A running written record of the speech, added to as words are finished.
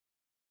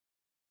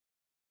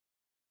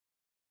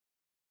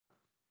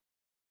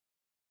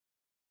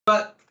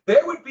They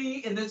would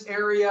be in this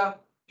area.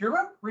 Do you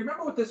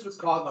remember what this was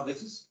called? Now,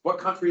 this is what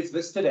country is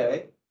this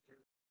today?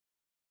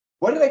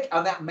 What did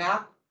on that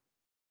map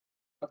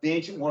of the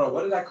ancient world?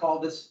 What did I call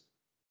this?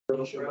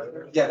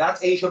 Yeah,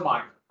 that's Asia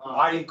Minor.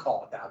 I didn't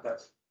call it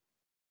that.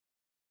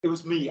 It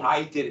was me.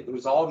 I did it. It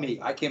was all me.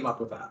 I came up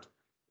with that.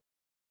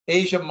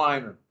 Asia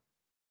Minor.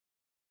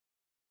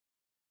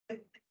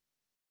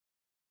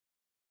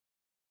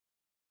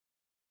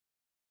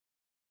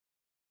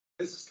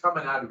 This is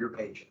coming out of your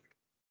page.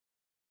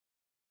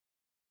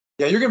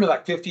 Yeah, you're gonna be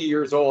like 50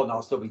 years old and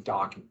I'll still be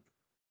docking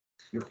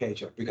your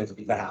paycheck because of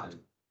that.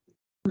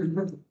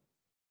 And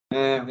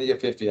when you get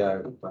 50, I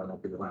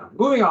won't be around.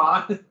 Moving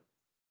on.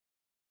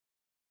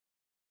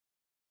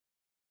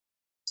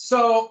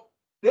 So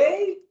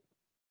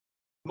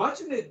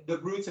much of the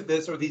roots of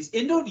this are these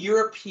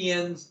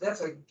Indo-Europeans.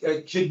 That's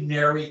a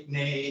generic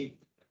name.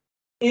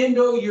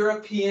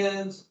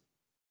 Indo-Europeans,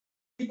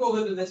 people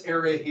live in this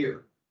area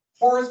here.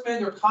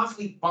 Horsemen, they're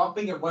constantly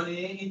bumping and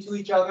running into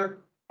each other,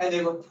 and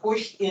they were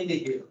pushed into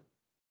here.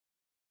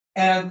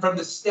 And from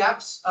the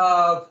steppes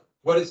of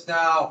what is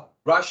now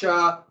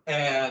Russia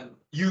and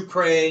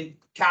Ukraine,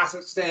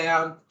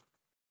 Kazakhstan,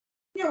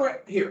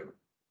 right here.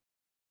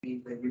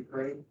 The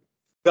Ukraine?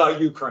 The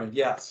Ukraine,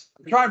 yes.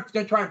 I'm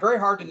trying very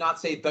hard to not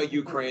say the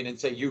Ukraine and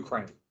say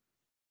Ukraine.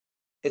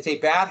 It's a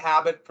bad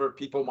habit for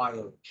people my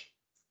age.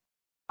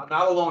 I'm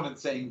not alone in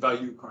saying the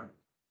Ukraine.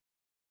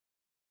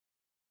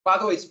 By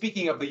the way,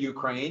 speaking of the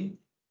Ukraine,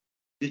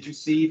 did you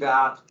see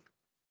that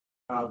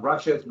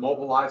Russia has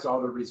mobilized all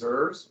their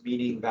reserves,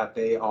 meaning that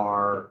they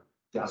are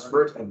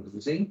desperate and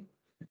losing?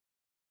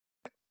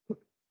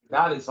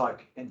 That is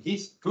like, and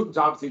Putin's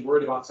obviously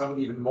worried about someone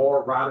even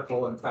more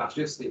radical and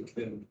fascistic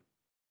than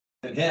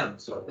him.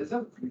 So is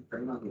that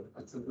Ukraine on the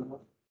offensive?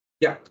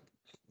 Yeah.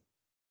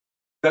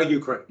 The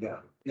Ukraine, yeah.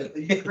 Yeah,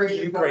 the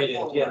Ukraine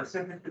is, yes.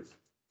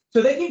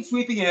 So they keep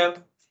sweeping in,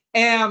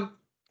 and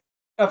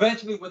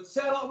eventually would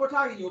settle. We're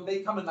talking,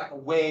 they come in like a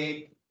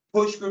wave,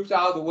 push groups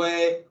out of the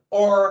way,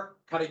 or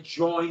kind of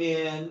join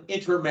in,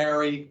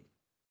 intermarry,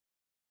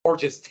 or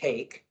just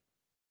take.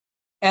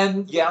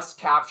 And yes,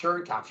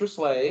 capture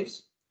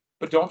slaves,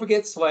 but don't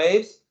forget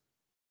slaves.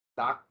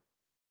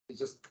 It's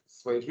just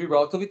slaves be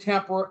relatively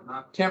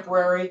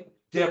temporary,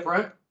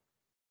 different.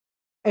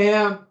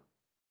 And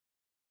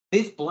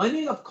this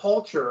blending of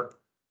culture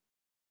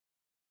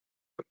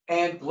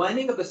and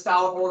blending of the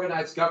style of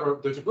organized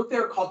government, there's a group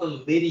there called the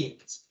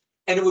Lydians.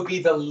 And it would be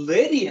the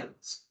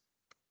Lydians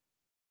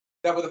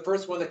that were the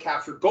first one that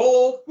captured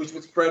gold, which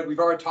would spread. We've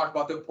already talked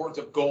about the importance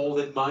of gold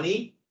and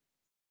money.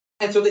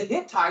 And so the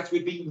Hittites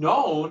would be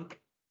known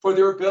for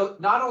their ability,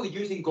 not only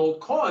using gold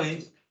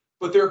coins,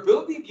 but their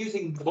ability of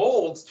using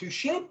molds to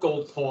shape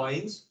gold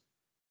coins,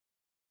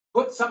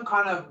 put some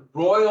kind of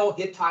royal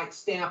Hittite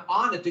stamp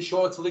on it to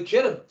show it's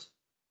legitimate.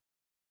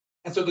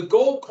 And so the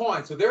gold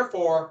coin, so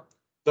therefore,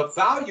 the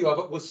value of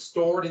it was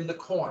stored in the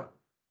coin.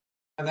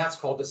 And that's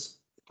called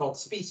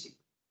specie.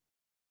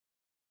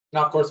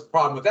 Now, of course, the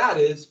problem with that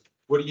is,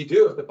 what do you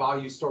do if the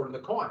value is stored in the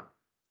coin?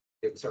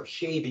 They would start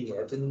shaving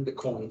it and the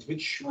coins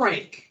would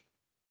shrink.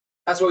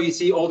 That's why you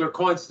see older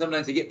coins,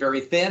 sometimes they get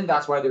very thin.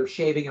 That's why they're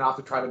shaving it off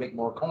to try to make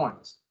more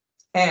coins.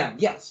 And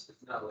yes,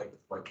 it's not like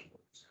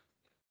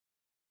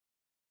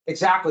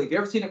exactly. Have you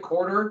ever seen a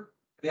quarter?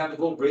 They have the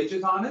little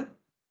ridges on it.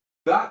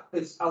 That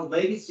is a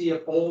legacy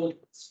of old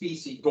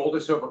specie, gold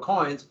or silver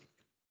coins.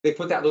 They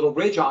put that little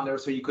ridge on there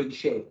so you couldn't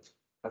shave it.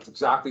 That's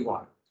exactly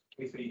why.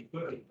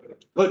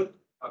 But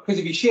because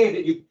if you shaved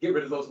it, you get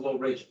rid of those little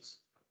ridges.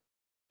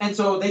 And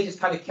so they just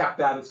kind of kept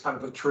that as kind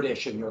of a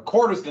tradition.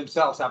 Quarters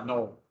themselves have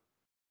no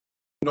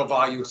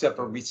value except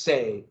for we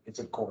say it's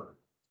a quarter.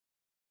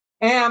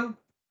 And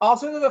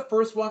also the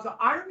first ones,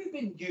 iron had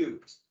been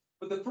used,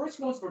 but the first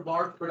ones were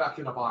large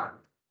production of iron.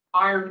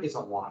 Iron is a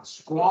lot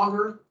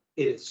stronger,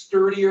 it is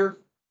sturdier,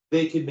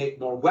 they can make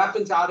more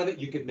weapons out of it,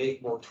 you can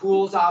make more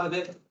tools out of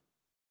it,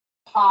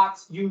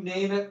 pots, you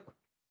name it,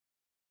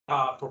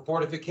 for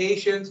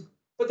fortifications.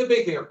 But the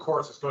big thing, of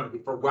course, is going to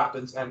be for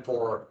weapons and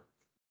for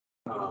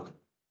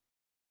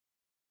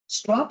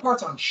strong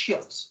parts on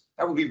ships.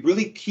 That would be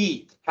really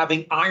key,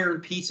 having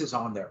iron pieces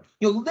on there.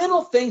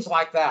 Little things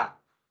like that.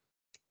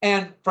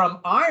 And from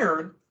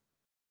iron,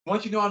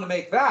 once you know how to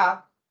make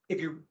that, if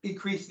you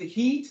increase the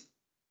heat,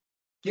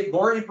 get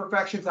more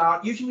imperfections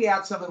out, usually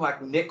add something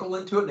like nickel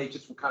into it, and they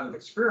just would kind of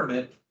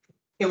experiment.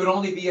 It would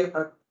only be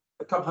a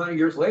couple hundred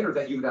years later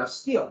that you would have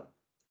steel,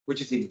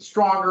 which is even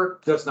stronger,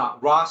 does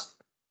not rust,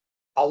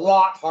 a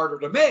lot harder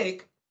to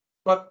make,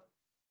 but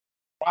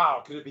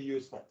wow, could it be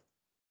useful?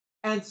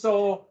 And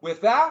so with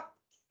that,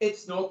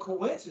 it's no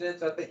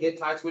coincidence that the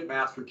Hittites would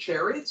master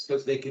chariots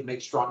because they can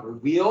make stronger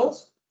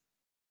wheels.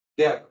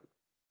 That,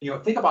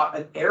 think about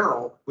an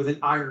arrow with an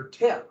iron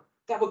tip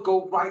that would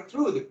go right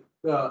through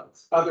the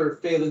other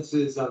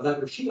phalanxes'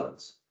 leather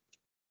shields.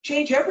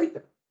 Change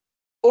everything.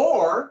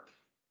 Or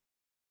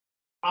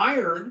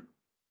iron.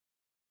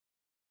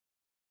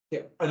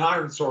 Yeah, an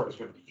iron sword is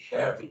going to be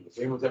heavy if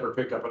anyone's ever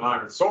picked up an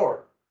iron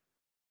sword.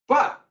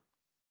 But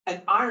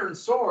an iron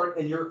sword,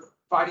 and you're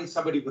fighting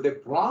somebody with a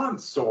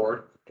bronze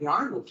sword, the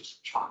iron will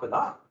just chop it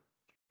up.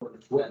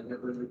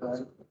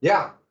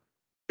 Yeah.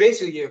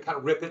 Basically, you kind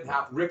of rip it in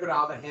half, rip it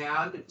out of the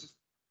hand.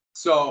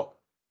 So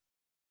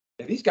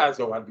yeah, these guys,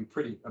 though, would be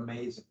pretty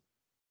amazing.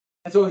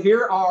 And so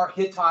here are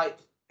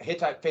Hittite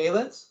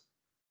phalanx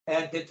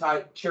and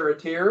Hittite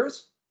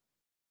charioteers.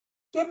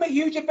 Give them a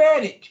huge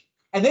advantage.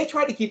 And they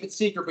try to keep it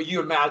secret, but you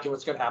imagine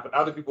what's going to happen.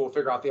 Other people will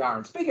figure out the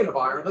iron. Speaking of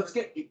iron, let's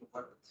get people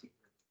weapons secret.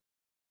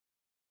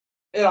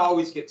 It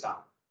always gets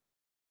out.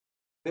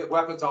 The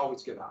weapons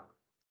always get out.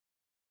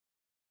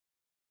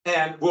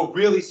 And we'll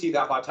really see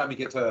that by the time we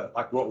get to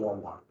like World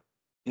War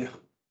I. Yeah.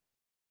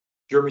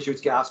 Germany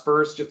shoots gas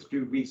first, just a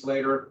few weeks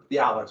later, the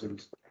Allies are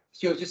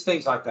just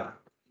things like that.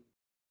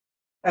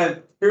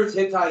 And here's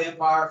Hittite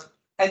Empire.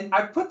 And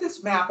I put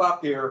this map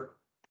up here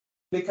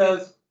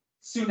because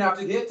soon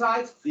after the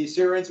Hittites, the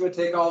Assyrians would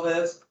take all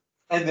this.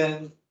 And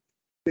then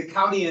the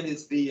Chaldean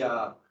is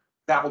the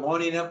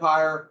Babylonian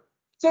Empire.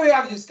 So we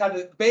have just kind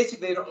of,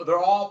 basically, they're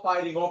all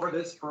fighting over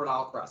this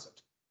Fertile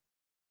Crescent.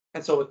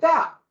 And so with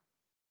that,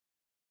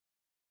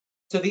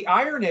 so the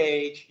Iron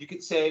Age, you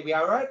could say we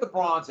are at the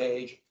Bronze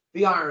Age,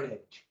 the Iron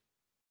Age.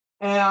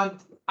 And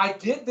I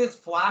did this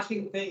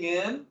flashing thing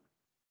in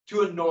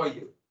to annoy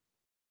you.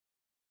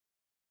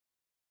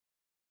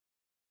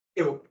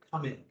 It will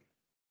come in.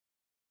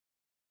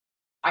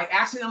 I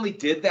accidentally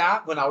did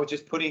that when I was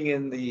just putting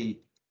in the,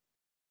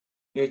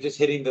 just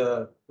hitting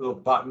the little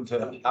button to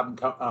have them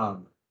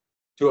come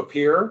to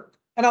appear.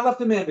 And I left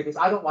them in because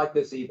I don't like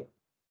this either.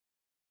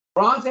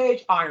 Bronze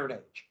Age, Iron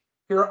Age.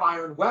 Here are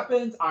iron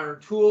weapons, iron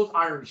tools,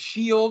 iron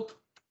shield.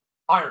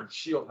 Iron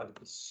shield had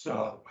to be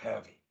so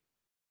heavy.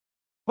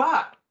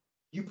 But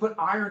you put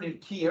iron in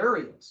key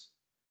areas.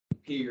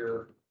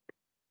 Here.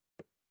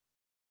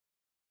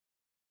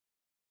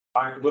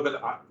 Iron, a little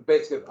bit,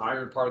 basically the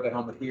iron part of the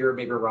helmet here,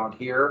 maybe around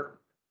here.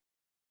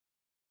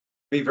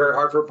 Be very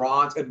hard for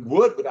bronze, and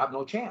wood would have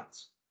no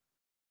chance.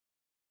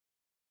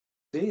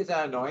 See, is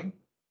that annoying?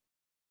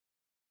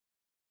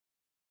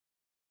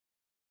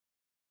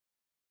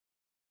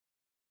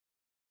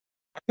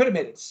 I could have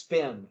made it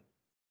spin.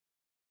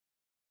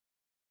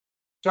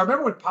 So I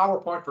remember when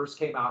PowerPoint first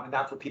came out, and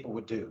that's what people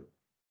would do.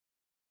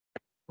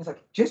 It's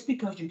like, just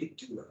because you could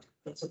do it,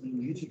 that's something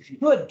you should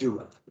do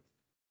it.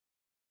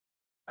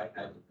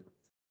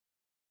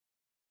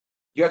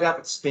 You had to have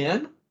it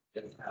spin?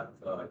 You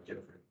have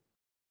different.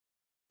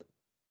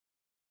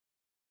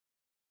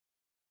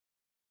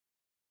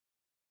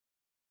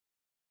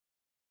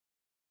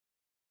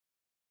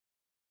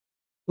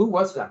 Who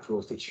was that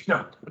tools teacher?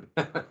 No.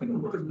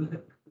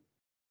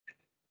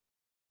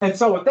 And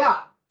so with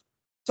that,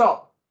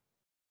 so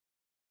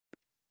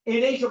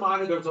in Asia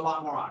Minor, there was a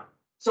lot more iron.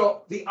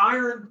 So the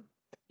iron,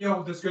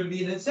 there's going to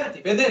be an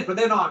incentive. And then, from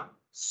then on,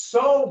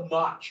 so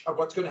much of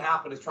what's going to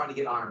happen is trying to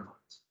get iron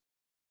mines.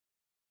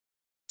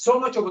 So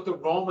much of what the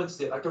Romans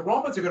did, like the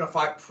Romans are going to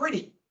fight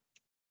pretty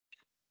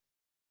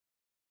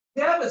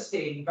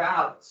devastating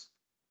battles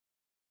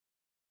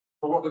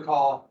for what we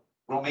call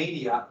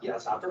Romania,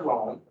 yes, after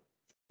Rome,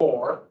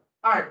 for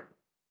iron.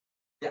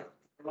 Yeah.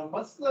 Well,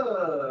 what's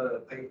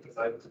the thing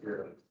besides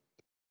your?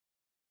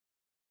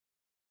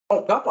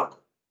 Oh, that one.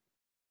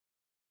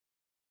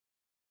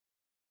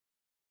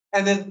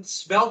 And then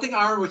smelting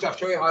iron, which I'll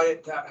show you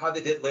how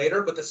they did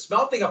later, but the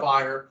smelting of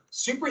iron,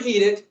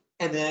 superheat it,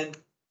 and then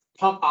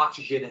pump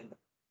oxygen in.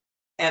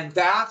 And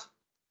that's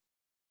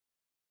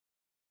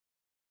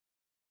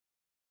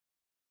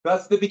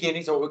the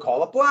beginnings of what we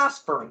call a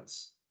blast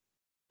furnace.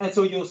 And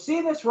so you'll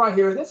see this right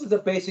here. This is a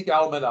basic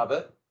element of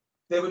it.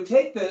 They would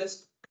take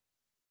this,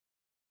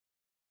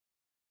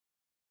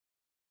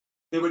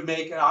 they would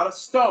make it out of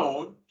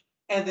stone,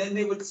 and then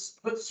they would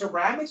put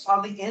ceramics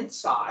on the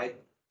inside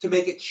to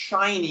make it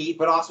shiny,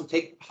 but also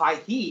take high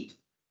heat,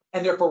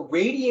 and therefore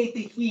radiate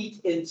the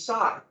heat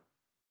inside.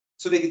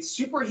 So they could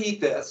superheat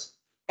this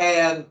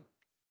and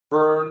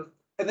burn,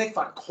 and they could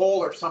find coal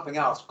or something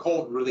else.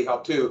 Coal would really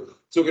help too.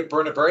 So it could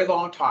burn a very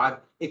long time.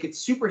 It could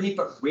superheat,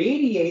 but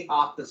radiate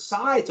off the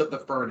sides of the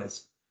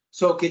furnace,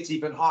 so it gets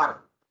even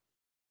hotter.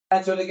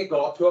 And so they could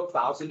go up to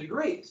 1,000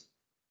 degrees.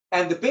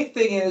 And the big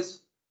thing is,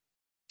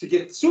 to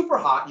get it super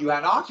hot, you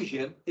add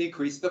oxygen,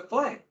 increase the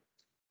flame.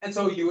 And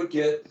so you would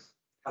get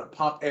a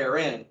pump air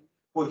in.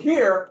 Well,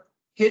 here,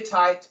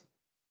 Hittite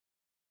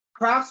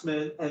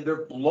craftsmen, and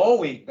they're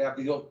blowing, they have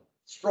these little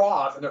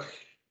straws, and they're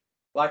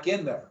like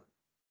in there.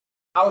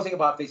 I was thinking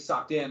about if they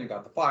sucked in and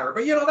got the fire,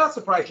 but that's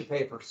the price you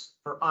pay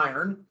for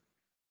iron.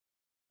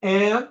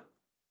 And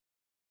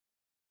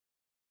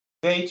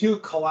they too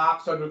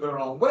collapsed under their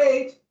own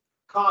weight,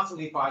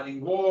 constantly fighting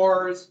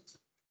wars.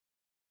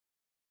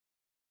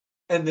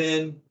 And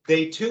then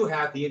they too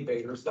had the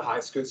invaders, the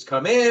Hyksos,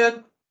 come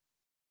in,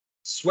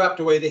 swept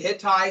away the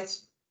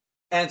Hittites.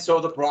 And so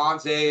the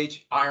Bronze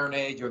Age, Iron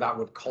Age, or that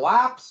would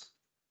collapse.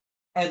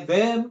 And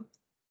then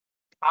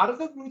out of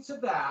the roots of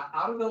that,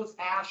 out of those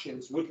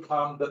ashes would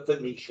come the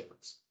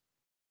Phoenicians.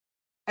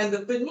 And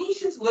the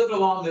Phoenicians lived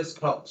along this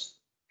coast.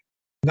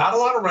 Not a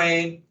lot of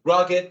rain,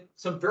 rugged,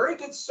 some very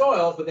good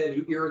soil, but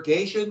then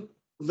irrigation,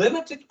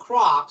 limited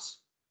crops.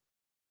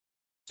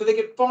 So they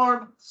could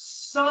farm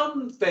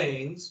some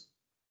things,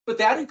 but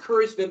that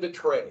encouraged them to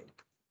trade.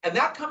 And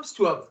that comes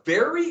to a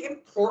very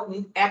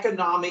important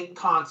economic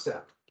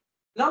concept.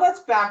 Now let's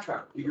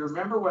backtrack. Do you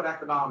remember what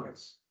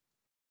economics?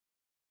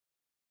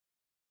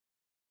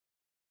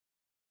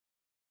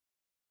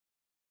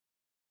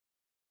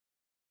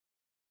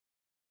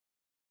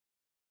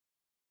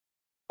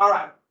 All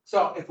right.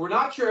 So if we're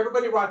not sure,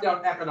 everybody write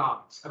down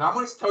economics. And I'm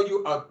going to tell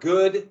you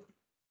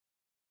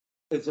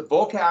it's a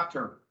vocab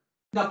term.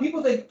 Now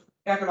people think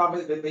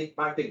economics, they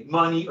might think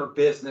money or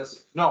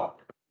business. No.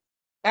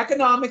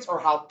 Economics are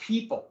how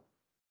people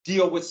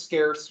deal with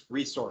scarce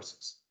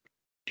resources.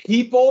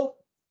 People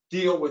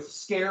deal with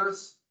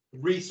scarce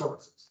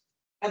resources.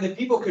 And the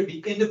people could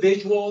be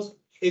individuals,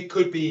 it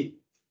could be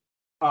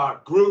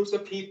groups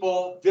of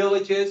people,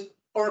 villages,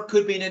 or it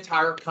could be an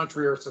entire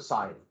country or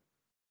society.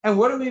 And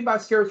what do we mean by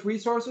scarce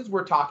resources?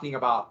 We're talking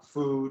about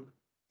food,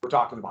 we're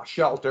talking about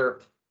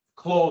shelter,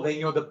 clothing,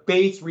 the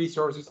base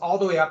resources, all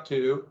the way up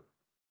to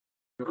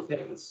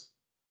things,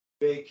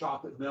 big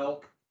chocolate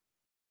milk.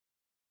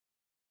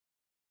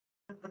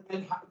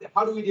 And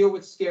how do we deal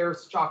with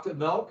scarce chocolate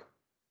milk?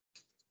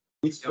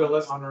 We spill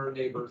it on our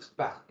neighbor's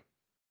back.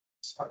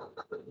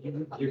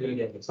 You're gonna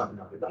get something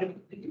out of that.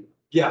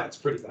 Yeah, it's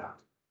pretty bad.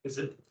 Is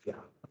it? Yeah.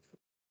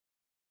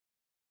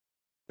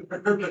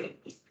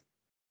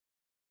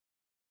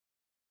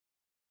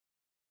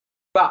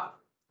 But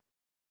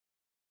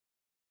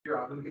here,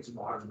 I'm gonna get some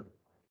water.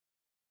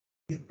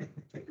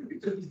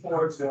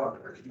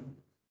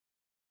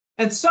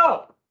 And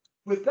so,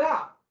 with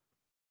that,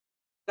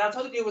 that's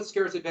how to deal with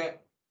scarce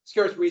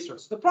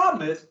resources. The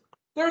problem is,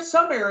 there are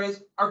some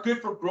areas are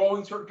good for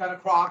growing certain kind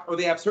of crop, or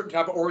they have certain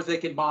type of ores they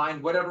can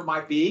mine, whatever it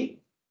might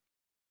be.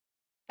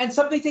 And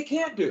some things they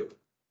can't do.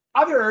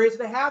 Other areas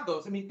they have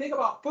those. I mean, think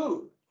about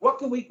food. What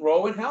can we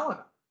grow in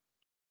Helena?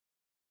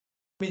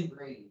 I mean,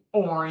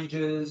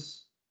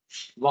 oranges,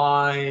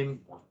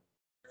 lime,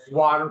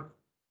 water.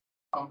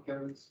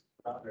 Pumpkins.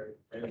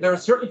 There are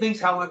certain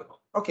things Helena.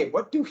 Okay,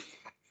 what do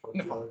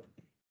we?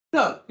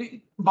 No,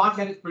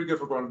 Montana is pretty good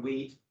for growing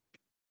wheat.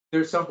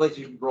 There's some places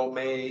you can grow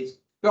maize.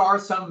 There are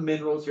some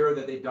minerals here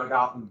that they dug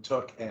out and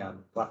took and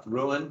left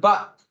ruined,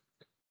 but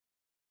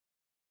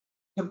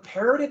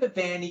comparative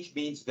advantage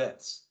means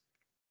this.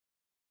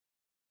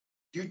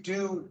 You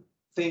do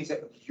things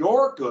that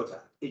you're good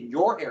at in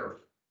your area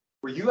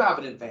where you have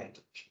an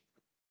advantage,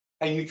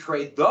 and you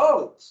trade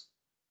those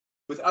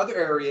with other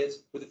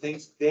areas with the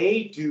things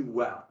they do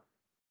well.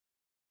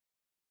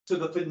 So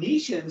the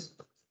Phoenicians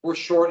were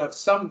short of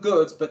some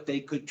goods, but they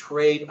could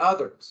trade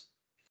others.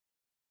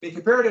 The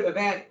comparative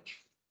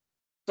advantage.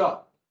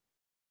 So,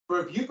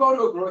 if you go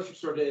to a grocery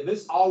store today,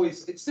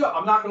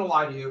 I'm not going to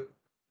lie to you,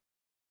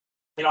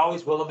 it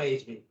always will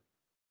amaze me.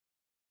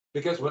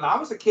 Because when I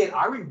was a kid,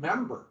 I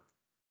remember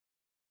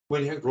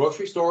when you had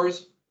grocery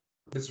stores,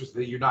 this was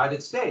the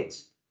United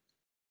States,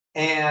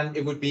 and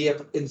it would be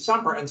in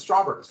summer and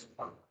strawberries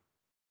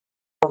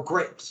or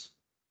grapes.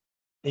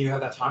 And you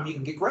have that time you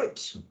can get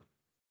grapes.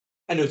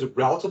 And it was a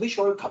relatively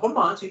short couple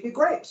months, you get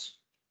grapes.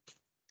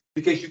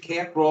 Because you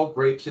can't grow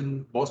grapes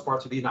in most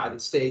parts of the United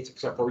States,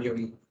 except for you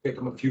only pick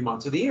them a few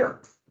months of the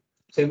year.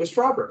 Same with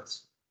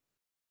strawberries.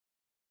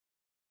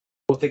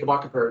 We'll think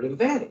about comparative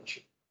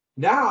advantage.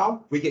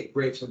 Now we get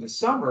grapes in the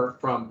summer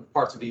from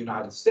parts of the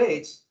United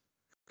States,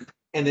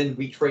 and then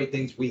we trade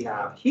things we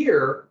have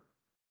here,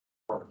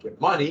 or give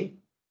money,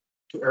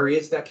 to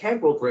areas that can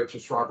grow grapes or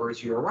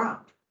strawberries year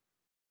round.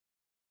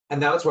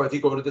 And that's why if you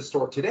go to the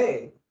store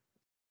today,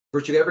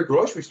 virtually every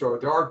grocery store,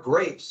 there are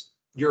grapes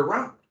year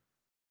round.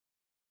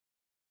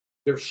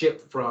 They're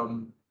shipped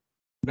from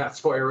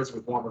Mexico areas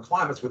with warmer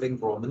climates where they can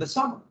grow them in the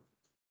summer.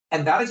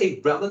 And that is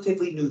a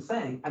relatively new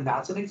thing, and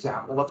that's an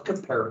example of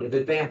comparative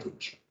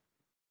advantage.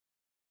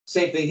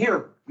 Same thing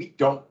here, we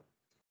don't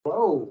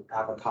grow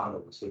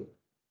avocados here.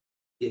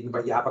 You can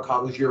buy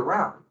avocados year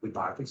round. We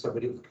buy from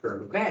somebody with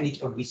comparative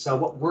advantage, and we sell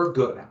what we're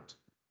good at.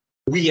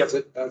 We as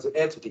an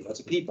entity,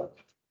 as a people.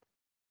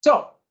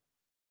 So,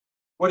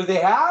 what do they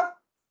have?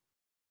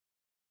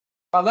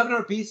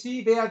 1100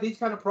 BC, they had these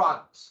kind of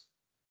products.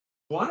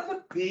 One of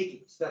the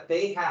biggies that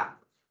they have,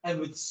 and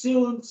would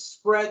soon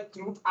spread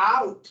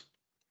throughout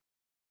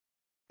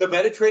the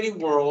Mediterranean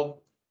world,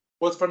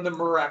 was from the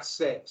Murex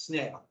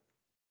snail.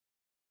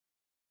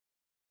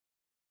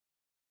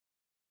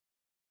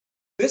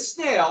 This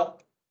snail,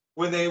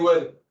 when they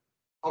would,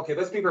 okay,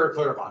 let's be very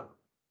clear about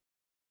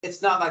it.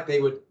 It's not like they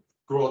would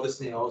grow the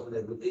snails and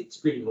then they'd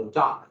scream will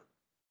die.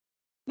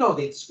 No,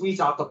 they'd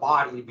squeeze out the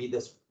body and be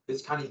this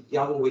kind of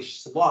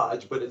yellowish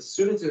sludge, but as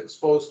soon as it's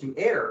exposed to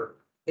air,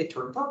 it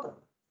turned purple.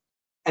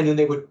 And then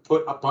they would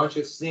put a bunch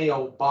of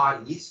snail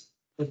bodies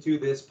into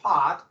this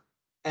pot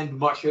and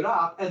mush it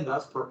up, and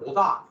thus purple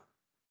dye.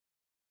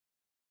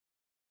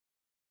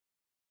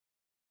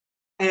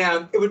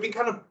 And it would be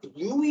kind of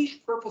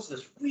bluish purple, so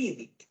this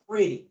really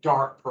pretty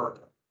dark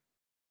purple.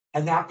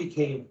 And that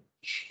became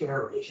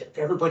cherished.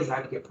 Everybody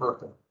had to get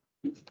purple.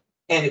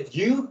 And if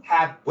you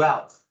had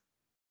wealth,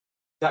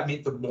 that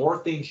meant the more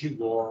things you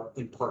wore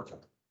in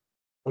purple,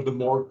 or the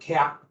more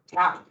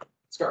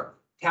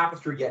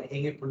tapestry yet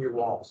hanging from your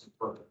walls in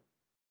purple.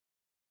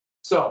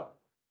 So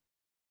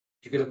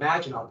you can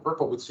imagine how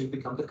purple would soon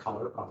become the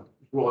color of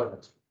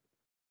royalty.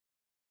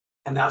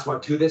 And that's why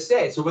to this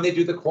day, so when they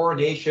do the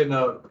coronation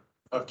of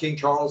King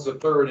Charles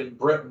III in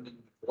Britain,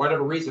 for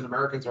whatever reason,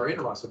 Americans are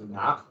interested in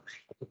that.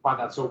 I find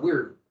that so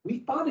weird. We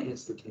fought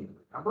against the king,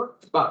 remember?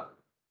 But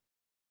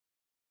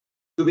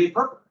to be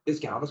purple, his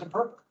gown was in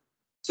purple.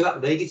 So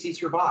that legacy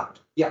survived.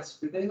 Yes.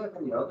 Did they have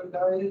any other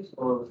dyes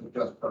or was it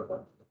just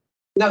purple?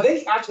 Now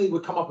they actually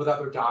would come up with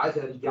other dyes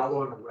that had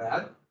yellow and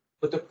red,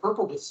 but the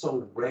purple was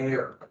so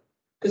rare.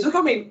 Because look,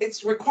 I mean,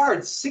 it's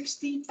required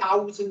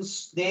 60,000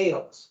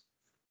 snails.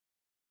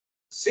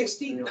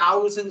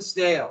 60,000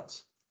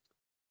 snails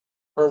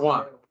for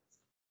one.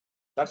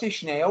 Did I say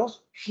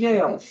snails?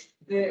 Snails.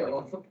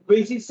 But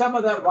you see some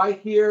of that right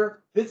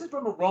here. This is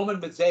from a Roman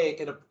mosaic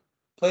in a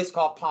place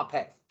called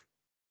Pompeii.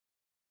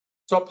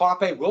 So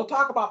Pompeii, we'll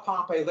talk about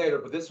Pompeii later,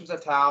 but this was a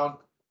town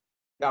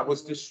that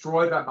was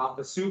destroyed by Mount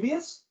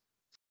Vesuvius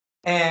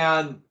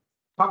and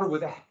covered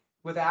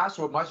with ash,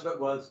 so much of it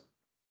was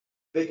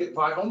they could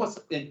find almost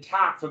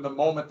intact from the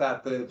moment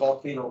that the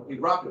volcano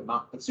erupted,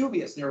 Mount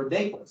Vesuvius near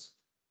Naples.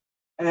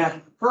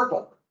 And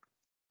purple,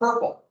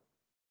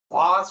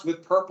 lots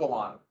with purple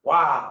on it.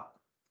 Wow.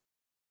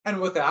 And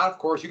with that, of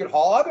course, you could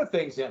haul other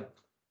things in it.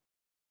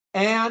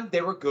 And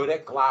they were good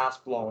at glass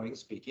blowing,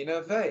 speaking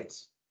of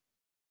vase.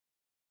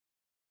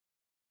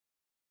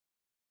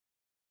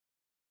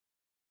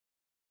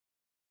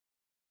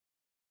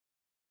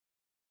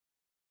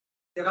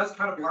 Yeah, that's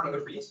kind of part of the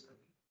reason.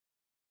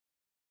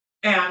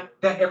 And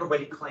then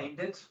everybody claimed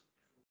it.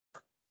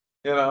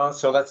 You know,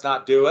 so let's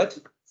not do it.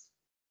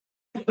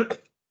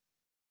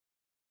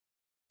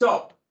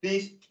 So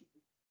these,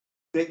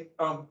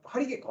 how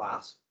do you get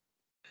glass?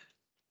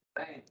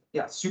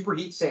 Yeah,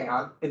 superheat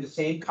sand in the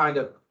same kind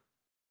of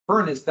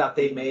furnace that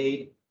they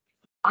made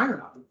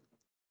iron out of.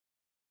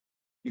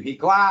 You heat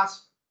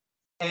glass,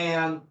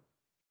 and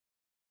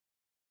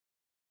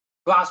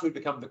glass would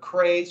become the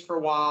craze for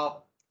a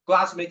while.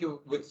 Glass making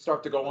would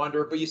start to go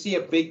under, but you see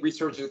a big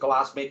resurgence of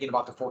glass making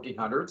about the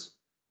 1400s.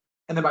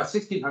 And then by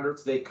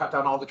 1600s, they cut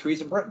down all the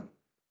trees in Britain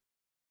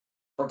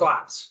for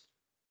glass.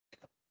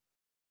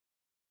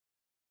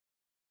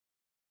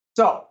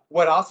 So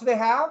what else do they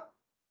have?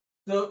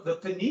 The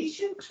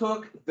Phoenician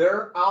took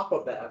their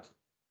alphabet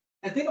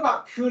and think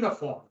about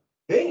cuneiform.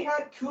 They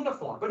had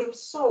cuneiform, but it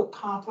was so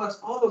complex,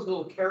 all those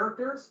little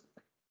characters.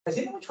 Has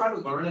anyone tried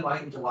to learn a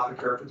language, a lot of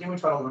characters? Anyone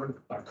try to learn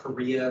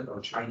Korean or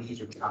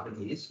Chinese or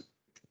Japanese?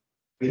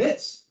 I mean,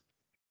 it's,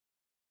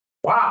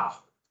 wow.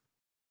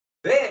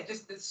 They had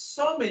just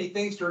so many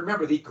things to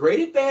remember. The great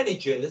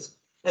advantages,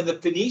 and the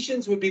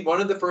Phoenicians would be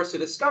one of the first to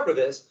discover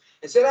this,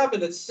 instead of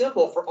having a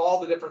symbol for all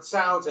the different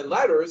sounds and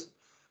letters,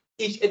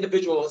 each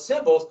individual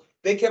symbols,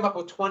 they came up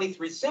with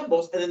 23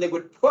 symbols, and then they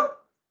would put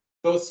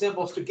those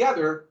symbols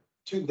together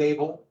to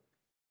label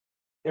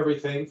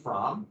everything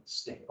from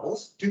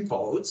snails to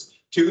boats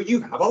to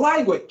you have a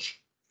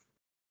language.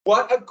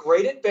 What a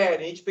great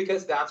advantage,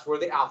 because that's where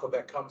the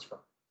alphabet comes from.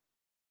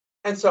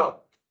 And so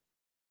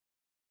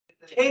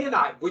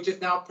Canaanite, which is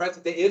now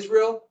present-day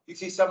Israel, you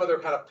see some of their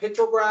kind of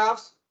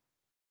pictographs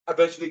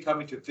eventually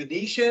coming to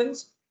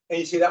Phoenicians, and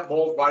you see that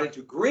mold right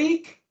into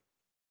Greek.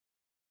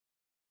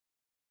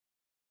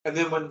 And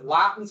then when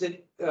Latins in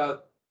the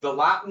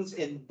Latins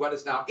in what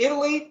is now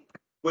Italy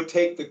would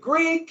take the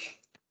Greek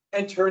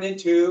and turn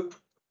into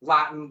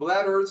Latin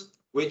letters,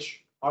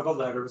 which are the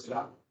letters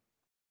that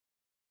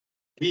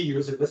we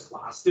use in this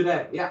class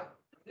today. Yeah.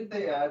 Did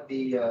they add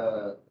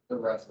the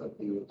rest of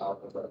the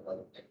alphabet?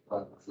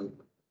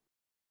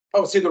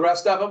 Oh, see the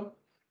rest of them?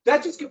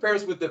 That just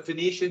compares with the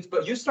Phoenicians,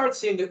 but you start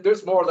seeing that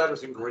there's more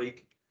letters in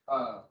Greek.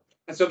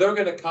 And so they're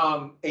going to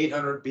come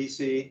 800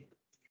 BC.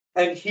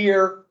 And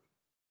here,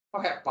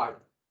 okay, by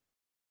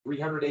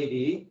 300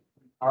 AD,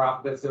 our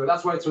alphabet's there.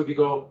 That's why, so if you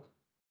go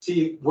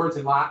see words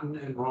in Latin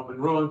and Roman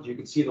ruins, you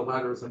can see the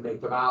letters and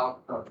make them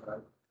out.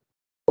 Okay.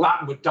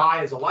 Latin would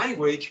die as a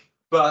language,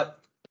 but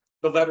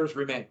the letters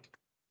remained.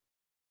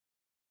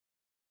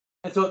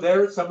 And so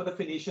there's some of the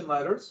Phoenician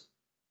letters.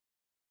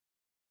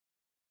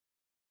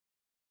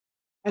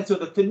 And so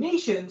the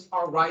Phoenicians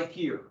are right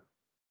here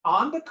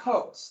on the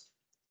coast.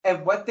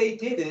 And what they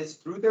did is,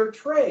 through their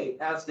trade,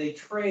 as they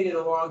traded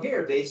along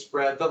here, they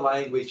spread the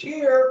language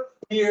here,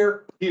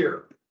 here,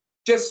 here.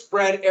 Just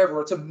spread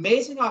everywhere. It's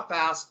amazing how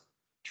fast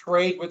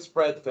trade would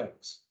spread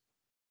things.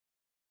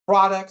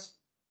 Products,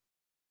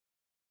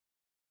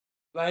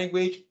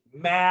 language,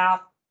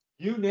 math,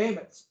 you name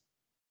it.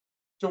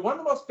 So one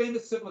of the most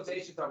famous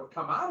civilizations that would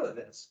come out of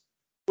this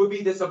would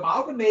be this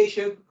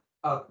amalgamation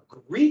of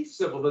Greek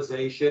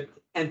civilization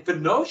and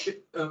Phoenician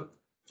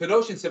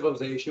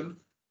civilization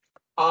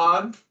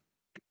on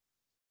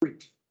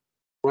Crete,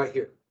 right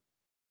here.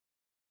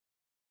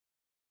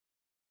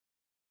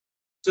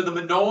 So the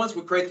Minoans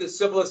would create this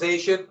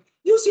civilization.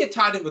 You see it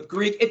tied in with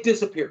Greek, it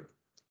disappeared.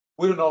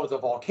 We don't know if it was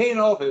a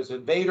volcano, if it was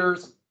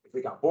invaders, if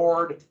they got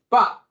bored,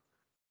 but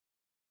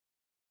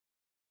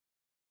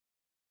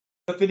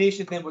the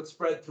Phoenician then would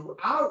spread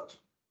throughout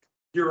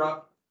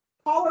Europe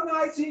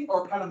colonizing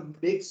or kind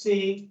of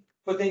mixing,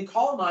 but then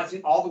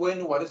colonizing all the way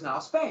into what is now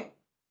Spain.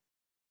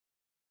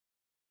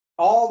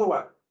 All the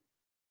way.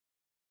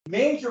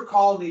 Major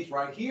colonies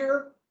right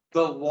here.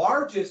 The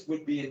largest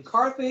would be in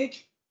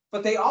Carthage,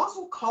 but they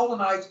also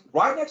colonized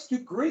right next to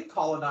Greek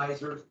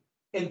colonizers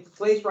in a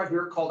place right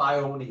here called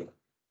Ionia.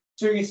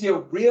 So you can see a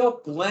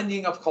real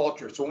blending of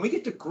cultures. So when we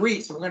get to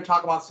Greece, and we're going to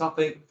talk about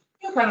something,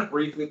 kind of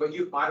briefly, but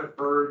you might have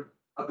heard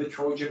of the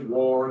Trojan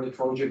War and the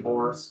Trojan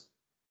Horse.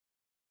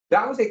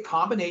 That was a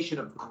combination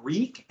of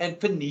Greek and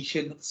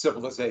Phoenician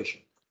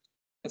civilization.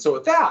 And so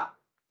with that,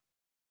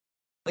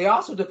 they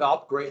also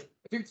developed great,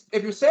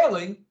 if you're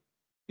sailing,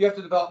 you have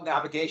to develop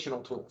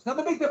navigational tools. Now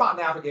the big thing about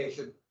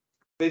navigation,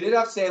 they did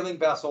have sailing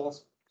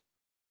vessels,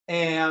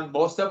 and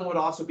most of them would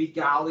also be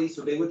galleys,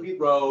 so they would be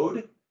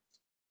rowed.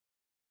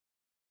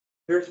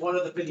 Here's one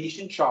of the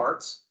Phoenician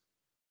charts.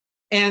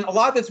 And a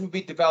lot of this would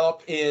be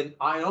developed in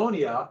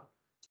Ionia.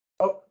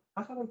 Oh,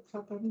 I thought I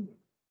typed that in there.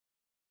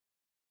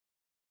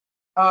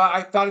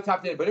 I thought I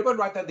typed it in, but it would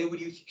write that they would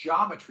use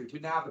geometry to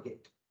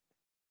navigate.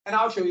 And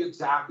I'll show you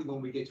exactly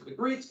when we get to the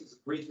Greeks, because the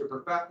Greeks would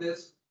perfect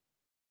this.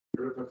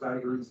 Here's the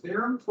Pythagorean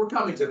theorem. We're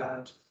coming to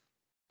that.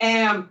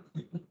 And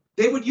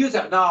they would use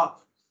that. Now,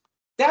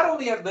 that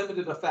only had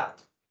limited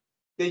effect.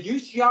 They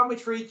used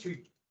geometry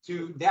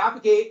to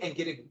navigate and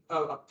get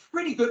a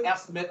pretty good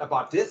estimate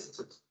about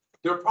distances.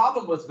 Their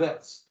problem was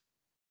this.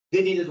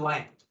 They needed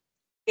land.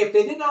 If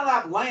they did not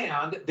have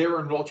land, they were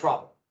in real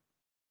trouble.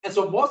 And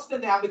so most of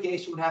the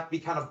navigation would have to be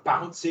kind of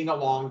bouncing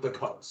along the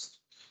coast.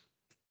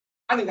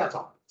 I think that's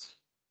obvious.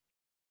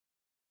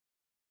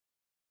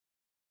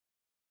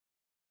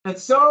 And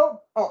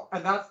so,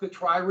 and that's the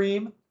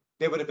trireme.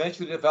 They would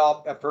eventually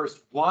develop at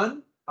first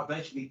one,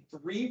 eventually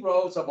 3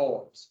 rows of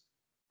oars.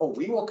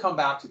 We will come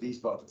back to these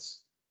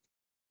boats.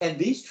 And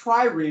these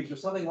triremes or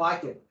something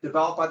like it,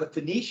 developed by the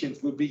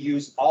Phoenicians, would be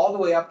used all the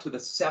way up to the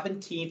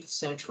 17th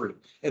century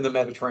in the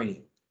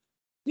Mediterranean.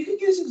 You could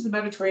use it in the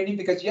Mediterranean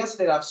because yes,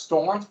 they'd have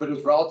storms, but it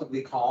was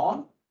relatively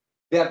calm.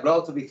 They had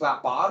relatively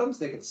flat bottoms.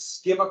 They could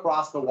skim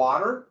across the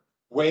water.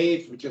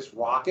 Waves would just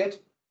rock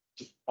it,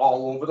 just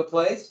all over the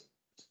place.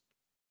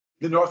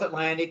 The North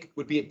Atlantic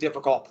would be a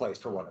difficult place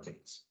for one of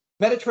these.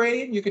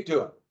 Mediterranean, you could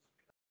do it.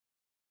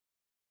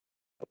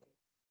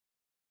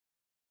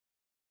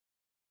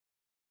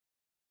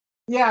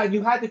 Yeah, and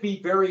you had to be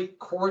very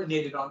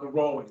coordinated on the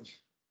rowing.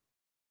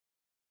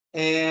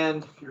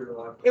 And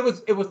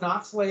it was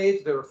not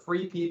slaves, they were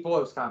free people,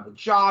 it was kind of a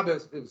job,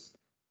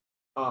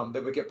 they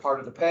would get part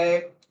of the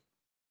pay.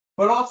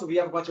 But also we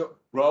have a bunch of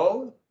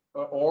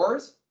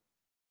oars,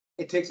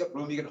 it takes up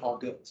room, you can haul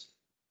goods.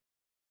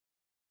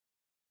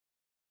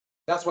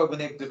 That's why when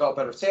they developed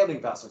better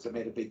sailing vessels, it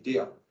made a big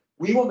deal.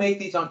 We will make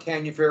these on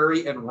Canyon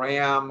Ferry and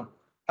ram.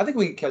 I think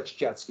we can catch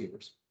jet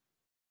skiers.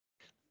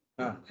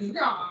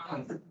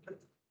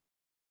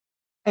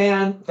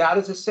 And that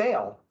is a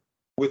sail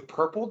with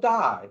purple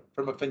dye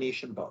from a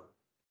Phoenician boat.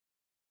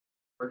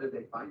 Where did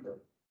they find it?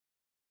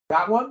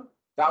 That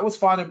was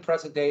found in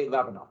present day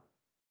Lebanon.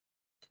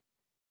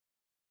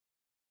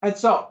 And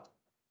so,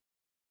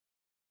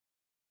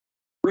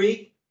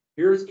 Greek,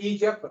 here's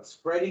Egypt, but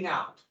spreading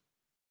out.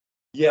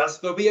 Yes,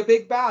 there'll be a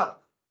big battle.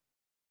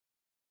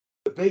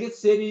 The biggest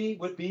city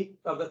would be,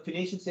 of the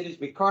Phoenician cities,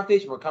 would be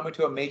Carthage, and we're coming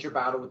to a major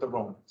battle with the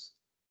Romans.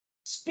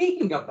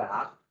 Speaking of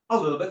that, a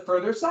little bit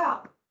further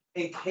south,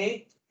 in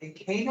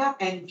Cana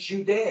and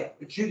Judah,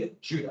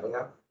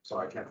 yeah.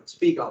 Sorry, I can't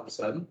speak all of a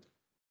sudden.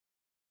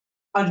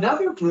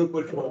 Another group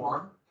would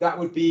form that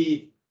would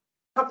be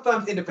a couple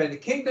times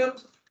independent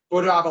kingdoms,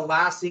 would have a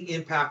lasting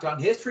impact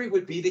on history,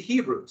 would be the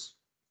Hebrews.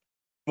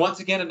 Once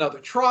again, another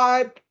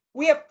tribe.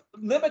 We have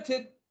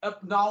limited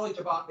knowledge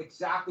about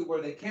exactly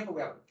where they came from.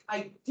 We have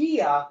an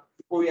idea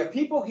where we have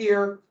people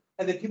here,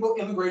 and then people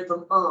immigrated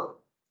from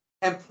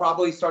and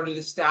probably started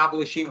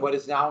establishing what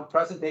is now in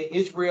present day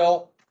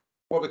Israel,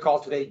 what we call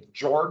today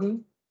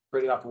Jordan,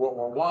 created after World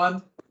War I,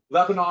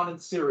 Lebanon,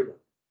 and Syria.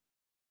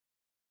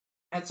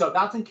 And so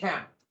that's in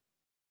Canada.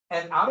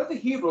 And out of the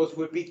Hebrews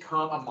would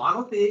become a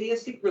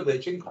monotheistic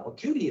religion called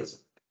Judaism.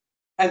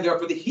 And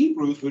therefore the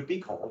Hebrews would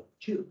be called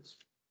Jews.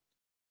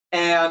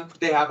 And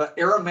they have an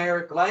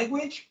Aramaic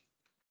language.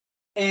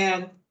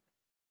 And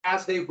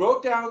as they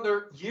wrote down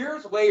their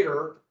years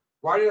later,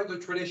 writing down the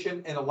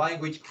tradition in a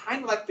language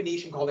kind of like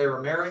Phoenician called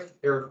Aramaic,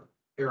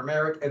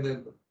 and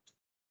then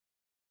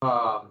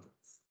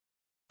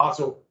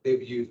also they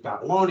would use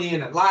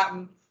Babylonian and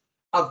Latin.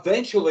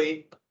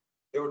 Eventually,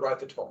 they would write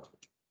the Torah.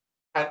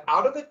 And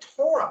out of the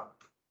Torah,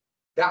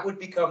 that would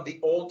become the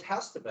Old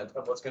Testament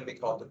of what's going to be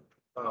called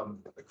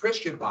the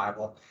Christian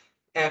Bible,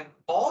 and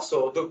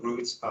also the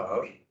roots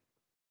of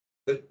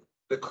the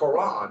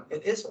Quran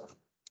in Islam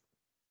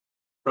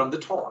from the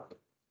Torah.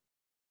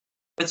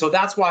 And so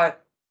that's why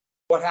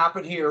what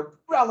happened here,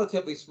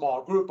 relatively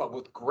small group, but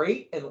with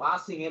great and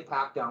lasting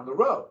impact down the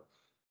road.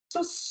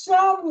 So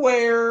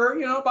somewhere,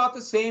 about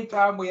the same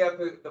time we have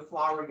the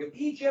flowering of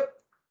Egypt,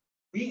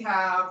 we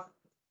have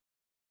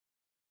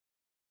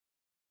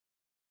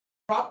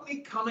probably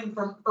coming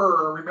from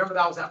remember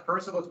that was that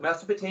first of those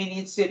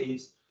Mesopotamian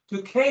cities,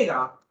 to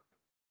Canaan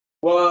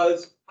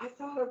was, I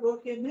thought I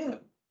wrote him in.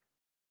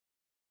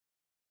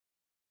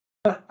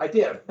 I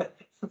did.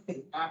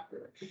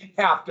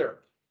 After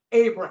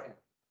Abraham.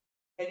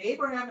 And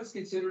Abraham is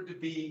considered to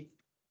be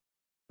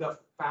the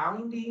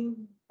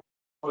founding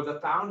or the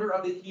founder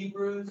of the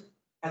Hebrews.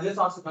 And this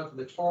also comes from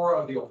the Torah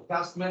of the Old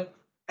Testament.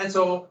 And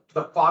so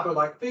the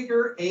father-like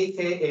figure,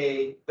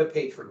 aka the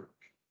patriarch.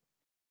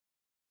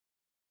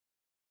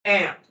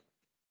 And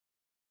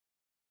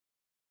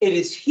it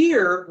is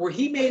here where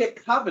he made a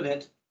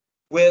covenant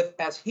with,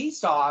 as he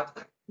saw it,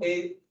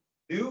 a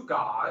new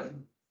God.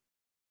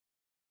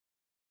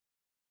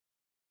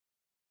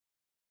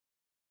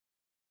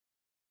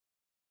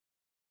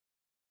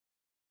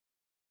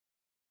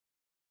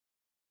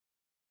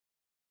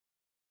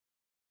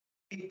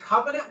 A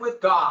covenant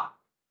with God.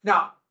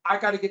 Now, I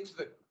got to get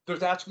to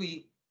there's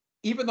actually,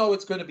 even though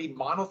it's going to be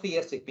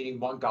monotheistic, meaning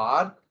one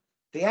God,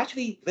 they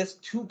actually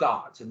list two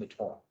gods in the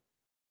Torah.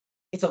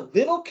 It's a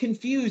little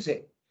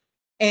confusing.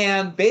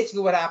 And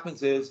basically what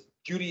happens is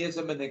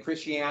Judaism and then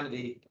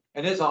Christianity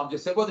and Islam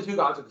just say, well, the two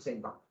gods are the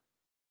same God.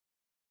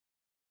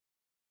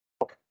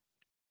 Okay.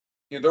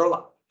 They're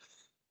allowed.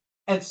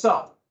 And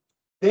so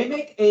they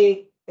make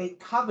a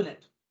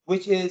covenant,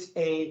 which is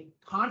a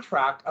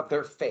contract of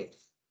their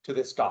faith to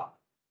this God.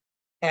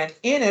 And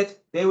in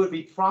it, they would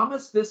be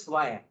promised this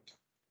land.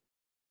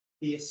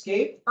 He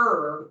escaped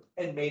Ur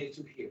and made it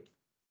to here.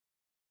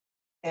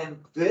 And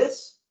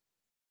this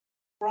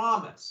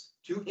promise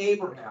to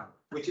Abraham,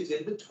 which is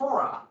in the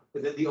Torah,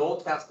 within the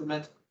Old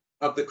Testament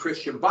of the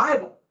Christian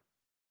Bible,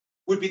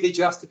 would be the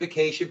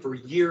justification for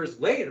years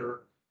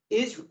later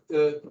is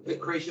the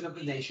creation of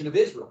the nation of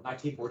Israel,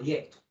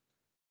 1948.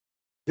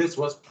 This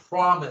was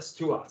promised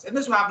to us. And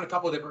this will happen a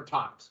couple of different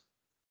times.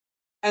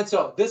 And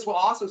so this will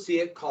also see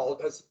it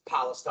called as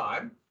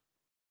Palestine.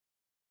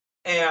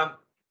 And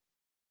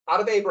out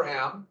of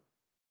Abraham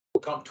will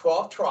come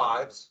 12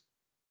 tribes,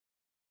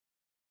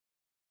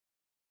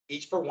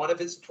 each for one of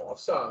his 12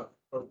 sons,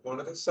 or one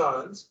of his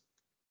sons.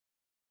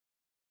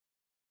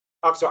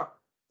 I'm sorry.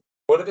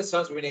 One of his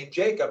sons would be named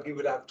Jacob. He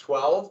would have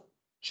 12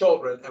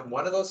 children, and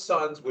one of those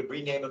sons would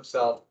rename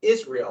himself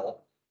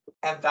Israel.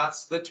 And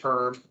that's the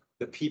term,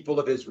 the people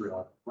of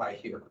Israel, right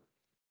here.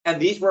 And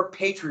these were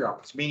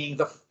patriarchs, meaning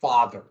the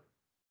father.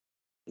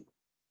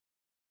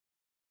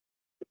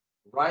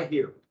 Right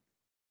here.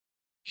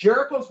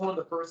 Jericho is one of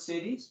the first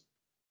cities.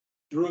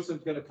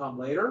 Jerusalem's going to come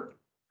later.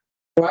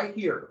 Right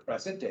here,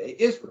 present day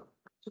Israel.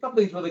 So a couple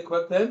things really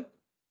quick then.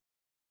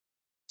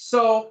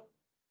 So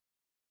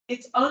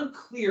it's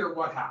unclear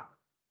what happened.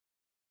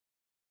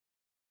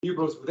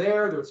 Hebrews were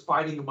there. There was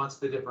fighting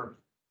amongst the different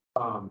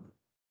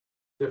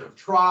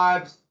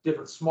tribes,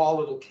 different small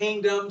little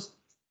kingdoms.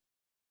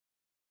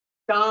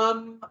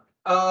 Some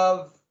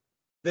of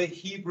the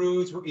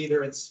Hebrews were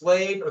either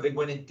enslaved or they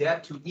went in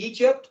debt to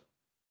Egypt.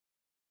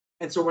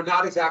 And so we're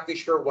not exactly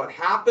sure what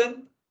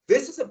happened.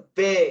 This is a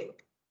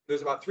vague.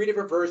 There's about 3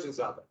 different versions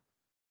of it.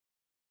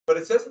 But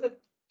it says in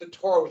the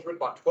Torah was written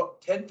about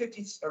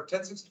 1050 or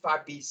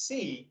 1065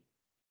 BC.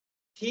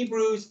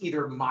 Hebrews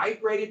either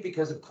migrated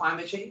because of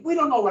climate change. We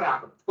don't know what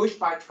happened. Pushed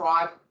by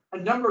tribe, a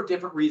number of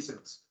different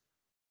reasons.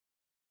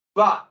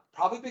 But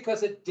probably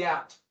because of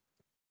debt,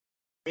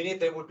 many of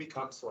them would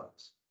become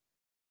slaves.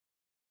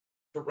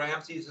 To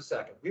Ramses II.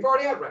 We've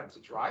already had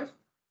Ramses, right?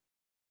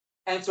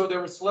 And so there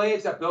were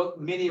slaves that built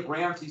many of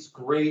Ramses'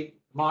 great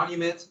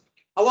monuments.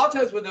 A lot of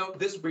times when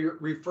this is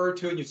referred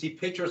to and you see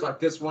pictures like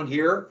this one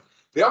here,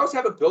 they always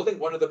have a building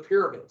one of the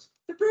pyramids.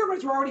 The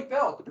pyramids were already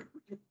built. They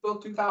were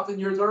built 2,000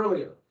 years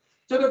earlier.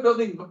 So they're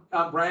building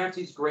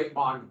Ramses' great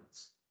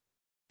monuments.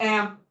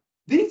 And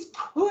these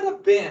could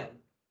have been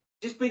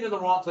just being in the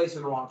wrong place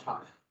in the wrong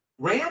time.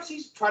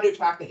 Ramses tried to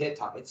attack the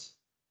Hittites.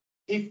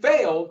 He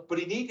failed, but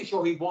he needed to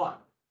show he won.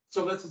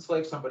 So let's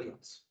enslave somebody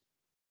else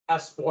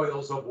as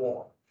spoils of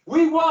war.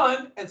 We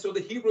won, and so the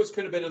Hebrews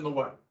could have been in the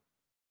way.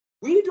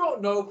 We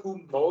don't know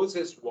who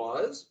Moses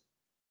was.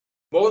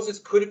 Moses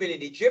could have been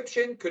an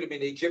Egyptian, could have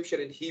been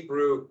Egyptian and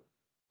Hebrew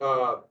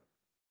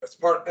as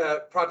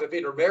product of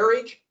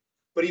intermarriage,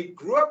 but he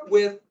grew up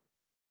with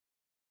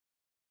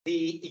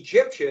the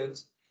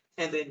Egyptians,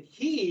 and then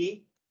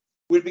he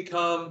would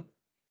become,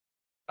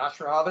 not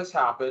sure how this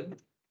happened,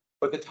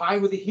 but the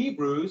time with the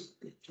Hebrews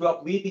to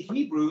help lead the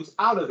Hebrews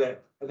out of there,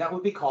 and that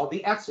would be called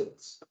the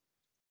Exodus,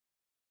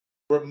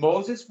 where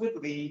Moses would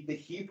lead the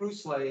Hebrew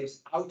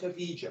slaves out of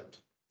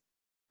Egypt.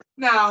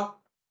 Now,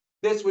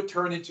 this would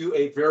turn into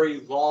a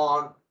very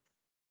long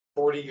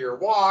 40-year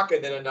walk,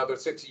 and then another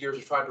 60 years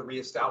of trying to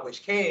reestablish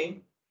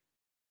Canaan.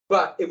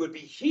 But it would be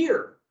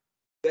here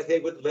that they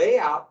would lay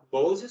out,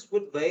 Moses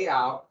would lay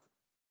out,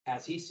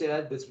 as he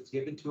said, this was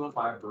given to him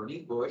by a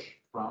burning bush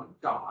from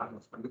God. I'll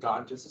explain to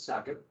God in just a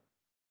second.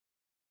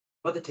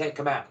 But the 10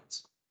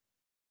 Commandments.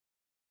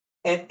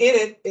 And in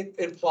it, it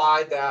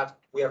implied that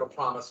we have a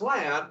promised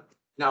land.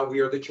 Now we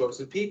are the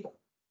chosen people.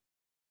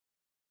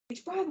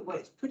 Which, by the way,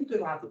 is pretty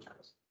good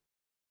advertising.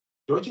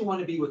 Don't you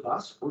want to be with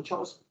us? We're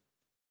chosen.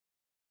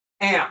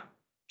 And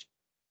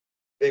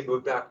they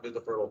moved back into the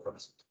fertile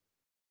present.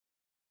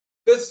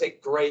 this is a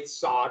great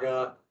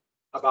saga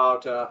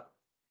about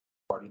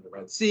parting the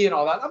Red Sea and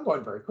all that. I'm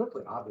going very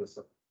quickly,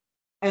 obviously.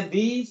 And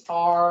these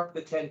are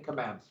the 10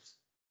 Commandments.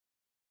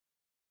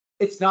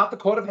 It's not the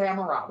Code of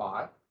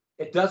Hammurabi.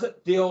 It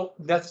doesn't deal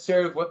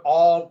necessarily with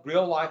all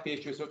real life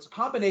issues. So it's a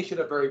combination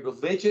of very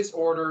religious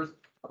orders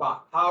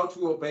about how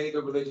to obey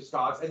the religious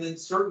gods, and then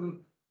certain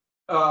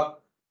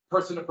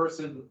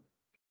person-to-person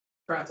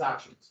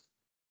transactions.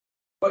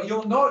 But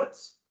you'll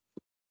notice,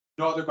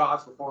 no other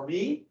gods before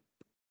me,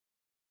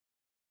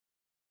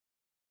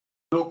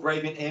 no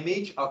graven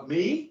image of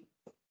me,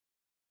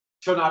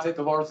 shall not take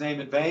the Lord's name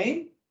in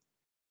vain,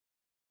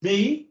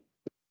 me,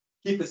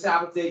 keep the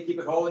Sabbath day, keep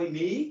it holy,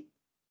 me,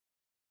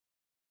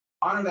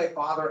 honor thy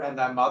father and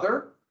thy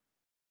mother.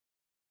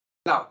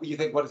 Now, you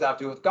think, what does that have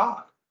to do with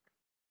God?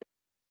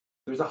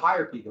 There's a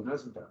hierarchy,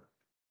 isn't there?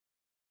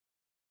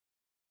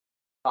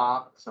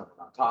 Top, somewhere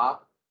on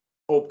top,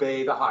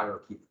 obey the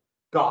hierarchy.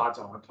 God's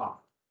on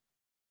top.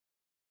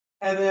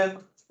 And then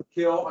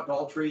kill,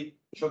 adultery,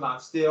 shall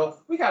not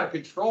steal. We got to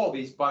control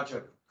these bunch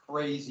of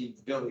crazy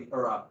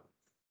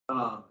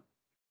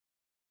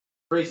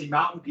crazy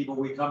mountain people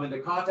we come into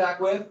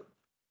contact with.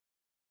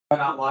 By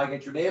not lying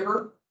at your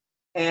neighbor,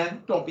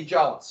 and don't be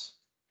jealous,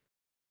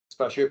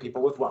 especially of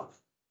people with wealth.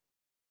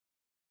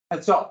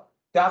 And so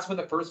that's when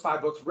the first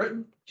 5 books were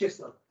written. Just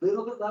a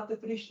little bit left to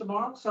finish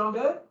tomorrow. Sound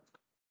good?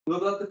 A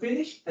little bit left to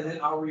finish, and then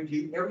I'll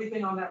review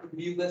everything on that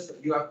review list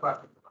if you have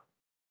questions about.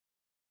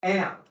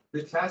 And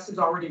the test is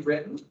already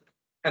written,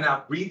 and I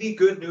have really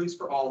good news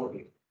for all of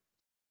you.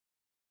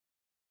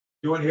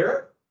 You want to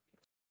hear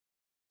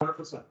it?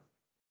 100%.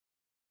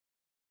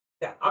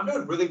 Yeah, I'm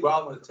doing really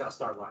well when the tests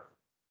start right.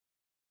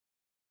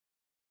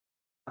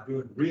 I'm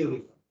doing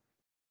really well.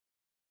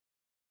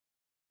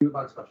 You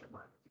have a question,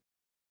 Mike?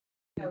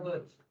 I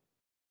would.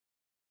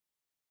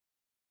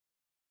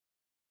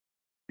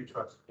 You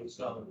trust me.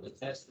 So the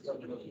test is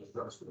going to be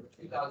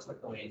 2,000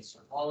 points.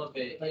 All of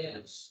it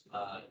is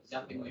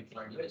nothing we've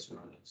learned in this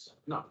class.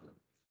 No.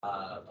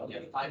 We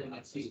have 5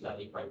 minutes to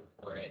study right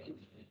before it.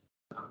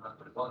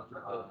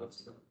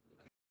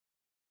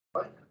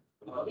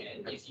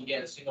 And if you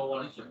get a single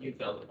one, you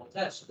fail the whole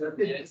test. And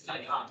it's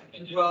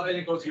 99. Well, and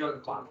it goes the other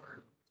clock.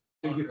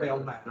 Do you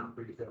fail math? Do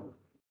you fail?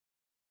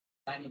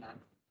 99.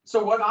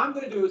 So what I'm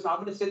going to do is I'm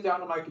going to sit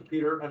down on my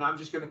computer and I'm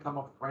just going to come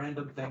up with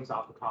random things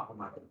off the top of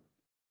my head.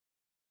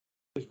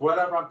 Just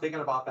whatever I'm thinking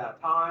about that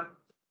time,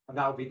 and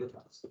that'll be the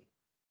test.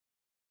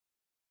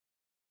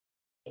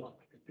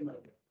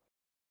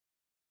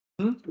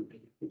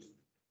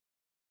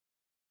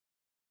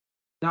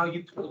 Now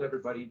you've told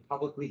everybody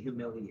publicly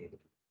humiliated.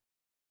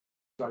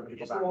 So I'm going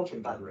to go back and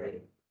change that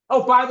grade.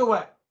 Oh, by the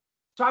way,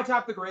 so I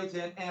type the grades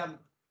in, and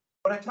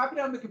when I type it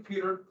on the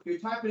computer, you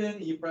type it in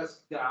and you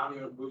press down,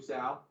 it moves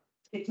down.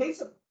 It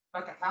takes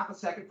like a half a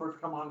second for it to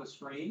come on the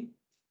screen,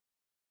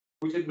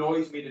 which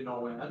annoys me to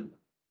no end.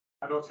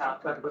 I know it's half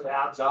a second, but it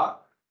adds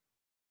up.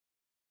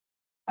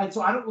 And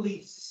so I don't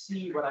really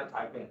see what I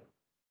type in.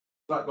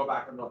 So I go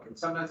back and look, and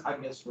sometimes I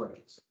miss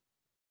grades.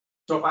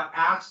 So if I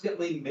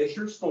accidentally miss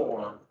your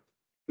score,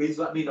 please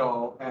let me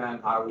know,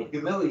 and I will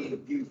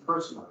humiliate you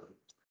personally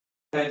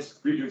and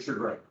reduce your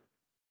grade.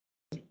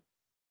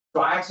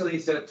 So I actually,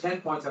 instead of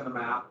 10 points on the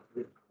map,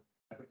 I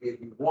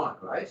gave you 1,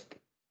 right?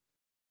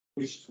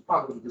 Which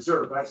probably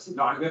deserve, but I said,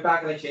 no, I went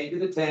back and I changed it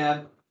to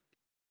 10.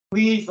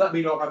 Please let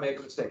me know if I make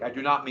a mistake. I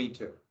do not mean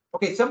to.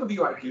 Okay, some of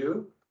you I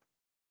do.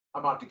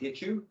 I'm out to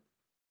get you.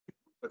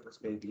 Put this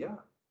baby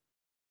out.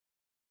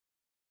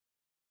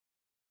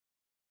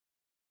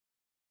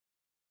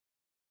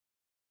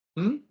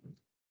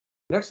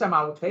 Next time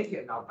I will take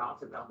it and I'll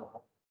bounce it down the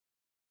hall.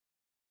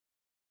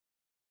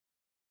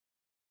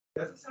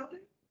 Does it sound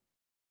good?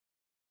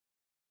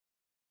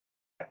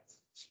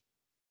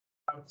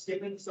 I'm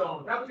skipping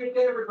stone. Have a good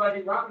day,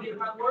 everybody. Rob, you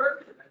have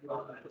work?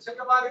 Check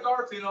out by the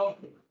Garfield.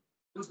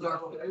 This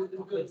Garfield. It was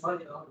good.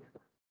 Funny.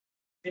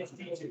 It's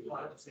teaching. It's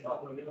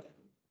really good.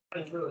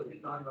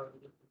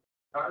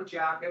 Got a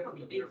jacket.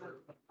 Pretty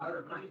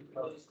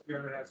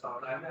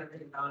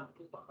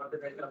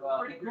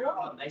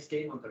cool. Nice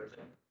game on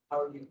Thursday.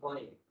 How are you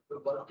playing?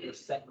 What are your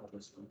second on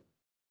this one?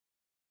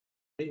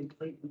 Didn't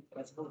play.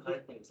 That's one kind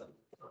of things.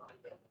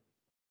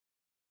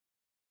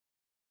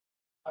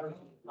 I don't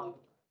know.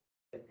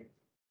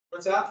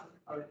 What's that?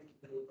 I'm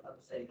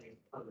saying.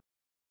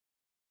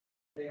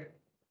 There.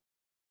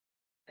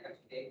 I got you,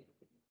 Dave.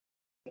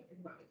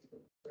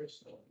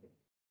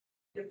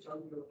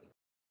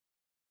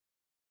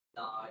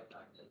 No, I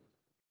didn't.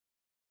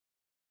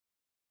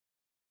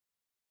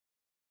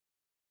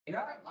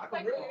 Yeah, I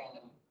can really.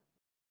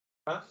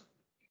 Huh?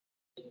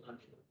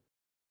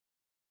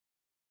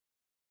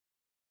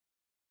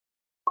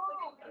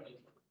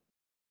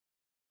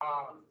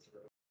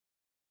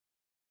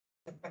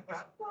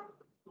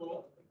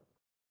 Cool.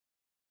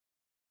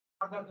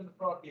 I'm nothing to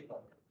throw at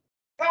people.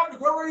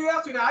 Patrick, where were you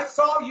yesterday? I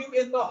saw you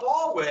in the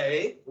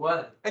hallway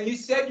What? and you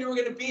said you were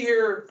gonna be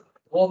here.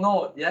 Well,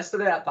 no,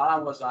 yesterday I thought I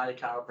was at a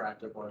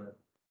chiropractor appointment.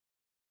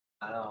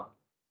 I know.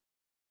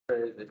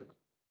 Crazy.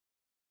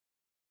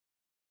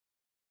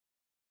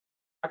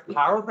 A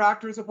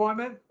chiropractor's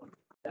appointment?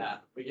 Yeah,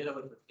 we get it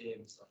with the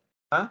teams.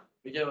 Huh?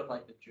 We get it with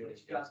like the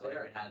Jewish guys, like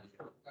we had.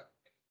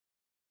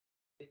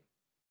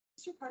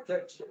 Mr.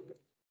 Parker,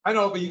 I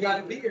know, but you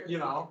gotta be here, you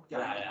know.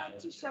 Yeah.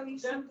 to show you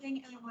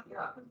something and I want your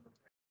approval.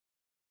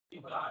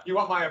 You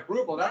want my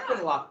approval? That's been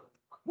a lot.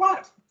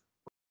 What?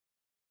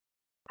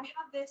 I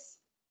have this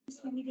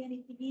handy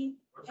dandy thingy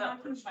and I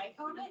can write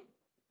on it,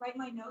 write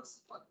my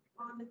notes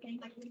on the thing,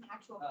 like with an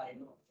actual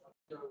pen.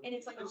 And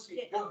it's like a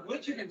skit. Well,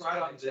 would you can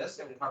write on this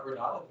and cover it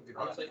up?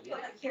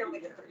 Here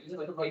with it.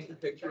 Like posting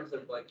pictures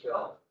of like,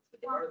 yeah.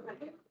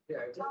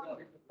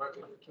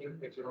 King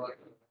picture like.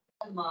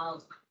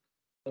 Miles.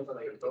 We do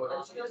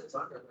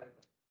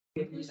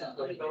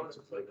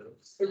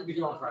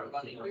on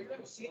Friday. Where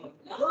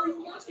are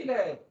you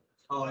yesterday?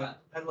 Oh, I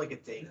had like a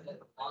date.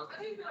 Like I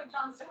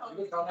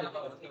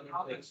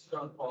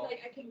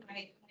can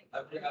write.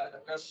 I've got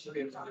to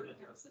be able to do it.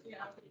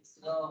 Yeah.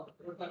 So.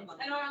 I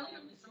know I only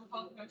have this one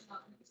called professional.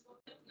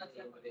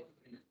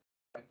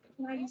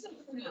 Can I use it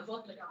for the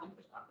book?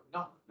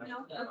 No.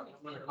 No?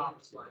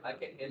 I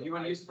can. If you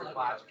want to use it for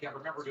class, you can't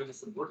remember doing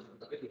this in work.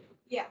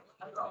 Yeah.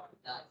 I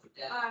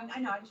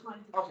know, I just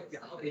wanted to. Okay,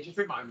 yeah, okay, just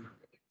remind me.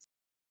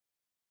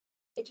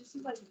 It just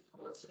seems like.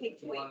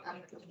 Take away.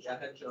 Yeah,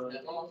 head show.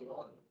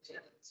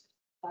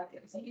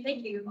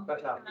 Thank you.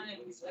 That's how.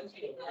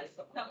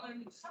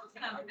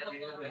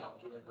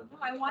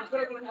 I want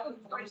everyone to,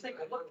 I just like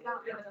looked it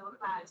out in the middle of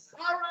class.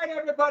 All right,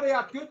 everybody,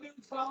 good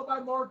news followed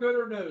by more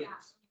gooder news.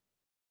 Yeah.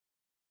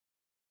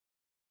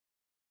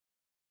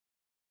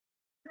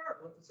 Sure,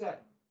 what's it say?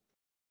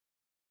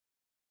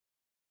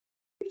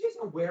 You just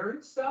are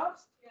wearing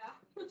stuff? Yeah.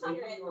 So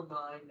you were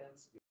mine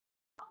and.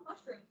 Oh,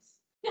 mushrooms.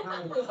 Oh.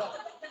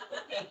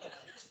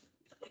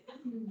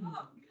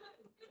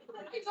 I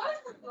got it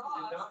from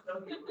Ross.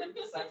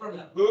 From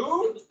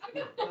who?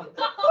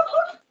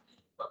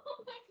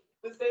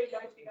 The same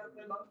guy she got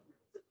them up.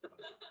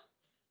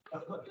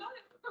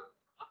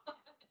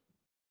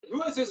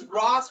 Who is this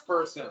Ross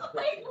person?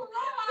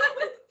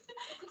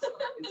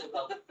 It's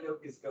about the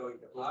joke is going.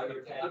 I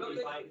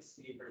don't might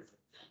see her.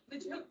 I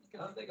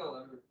don't think I'll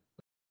ever.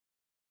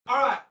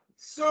 All right,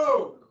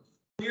 so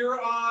we're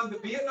on the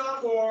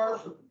Vietnam War.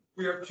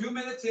 We are 2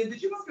 minutes in.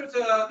 Did you know there's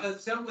an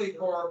assembly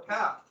for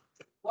PAP?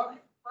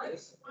 What?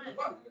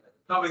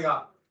 Coming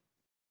up.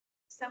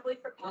 Assembly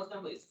for. Oh,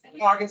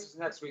 I guess it's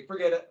next week.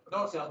 Forget it.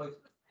 No assemblies.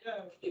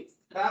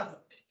 PAP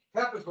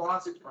is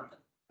Ron's friend.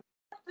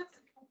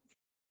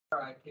 All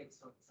right, kids.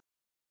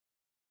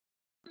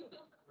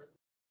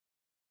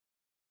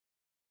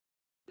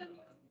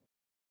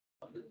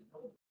 Do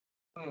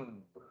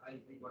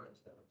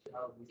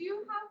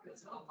you have?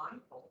 It's not my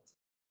fault.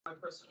 My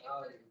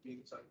personality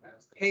being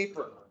sarcastic.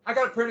 Paper. I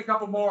gotta print a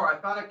couple more. I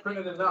thought I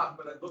printed enough,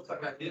 but it looks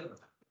like I didn't.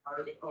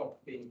 Oh,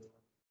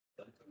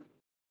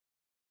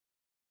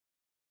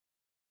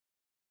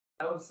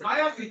 I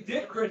actually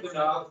did print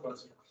enough.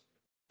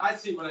 I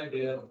see what I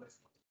did.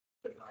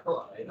 I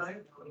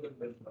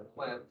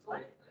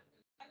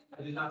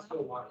did not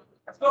spill water.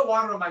 I spilled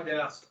water on my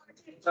desk.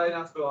 So I did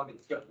not spill on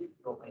these. Good.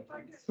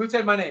 Who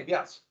said my name?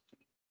 Yes.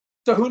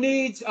 So who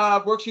needs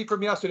worksheet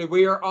from yesterday?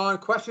 We are on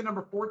question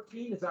number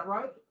 14. Is that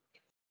right?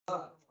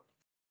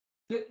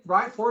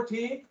 Right,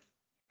 14?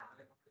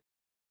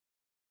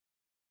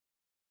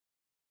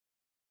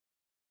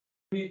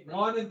 We need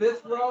 1 in this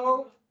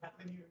row.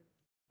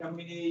 And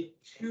we need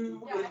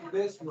 2 in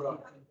this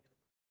row.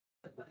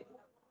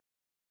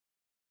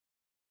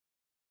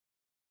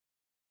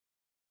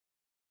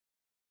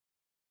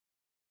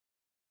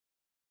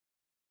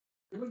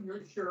 Doing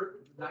your shirt,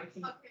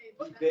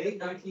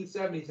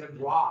 1970s and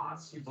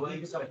Ross, you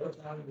blame something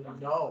I don't even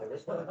know. I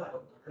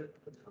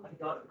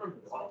got it from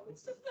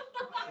Ross.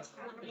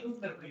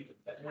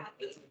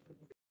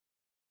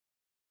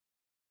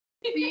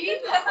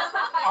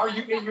 Are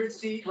you in your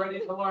seat ready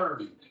to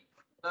learn?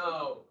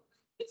 No.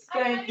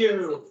 Thank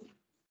you.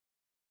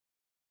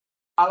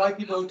 I like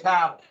people who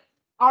tap.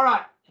 All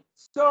right,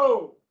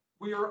 so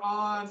we are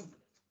on.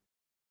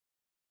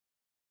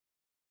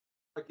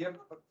 Again,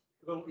 a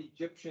little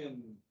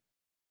Egyptian.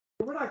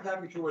 We're not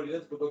exactly sure what it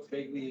is, but looks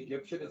vaguely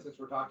Egyptian. And since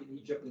we're talking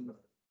Egypt and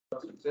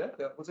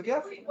that was a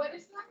gift. What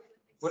is that?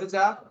 What is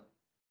that? Are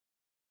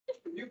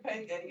you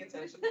paying any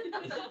attention?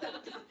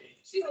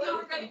 She's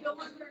not ready to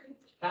learn.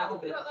 We're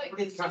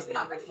getting kind of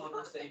having a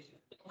conversation.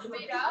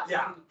 Made up?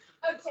 Yeah.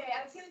 Okay,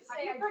 I was gonna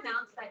say, I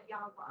pronounced that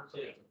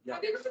Yahweh. Yeah.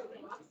 Have you ever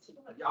pronounced it?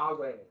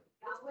 Yahweh.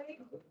 Yahweh?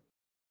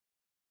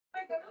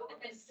 And then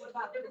what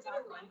about the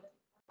other one?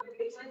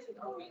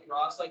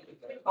 Ross like.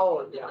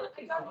 Oh, yeah.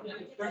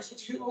 There's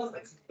 2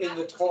 in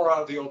the Torah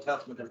of the Old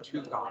Testament. There are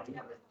 2 gods.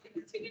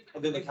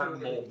 And then they kind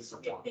of mold this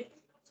one.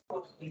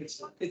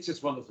 It's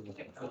just one of those things.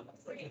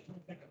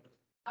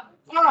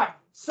 All right,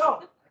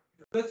 so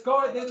let's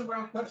go ahead and we're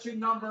on question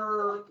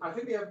number, I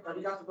think have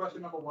we got to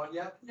question number 1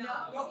 yet? No.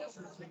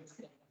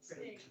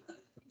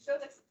 Show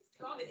this.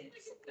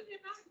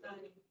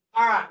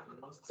 All right,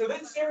 so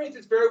this series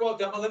is very well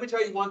done, but let me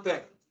tell you one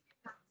thing.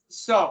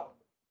 So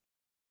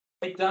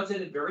it does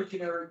it in very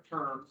generic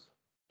terms.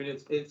 I mean,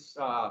 it's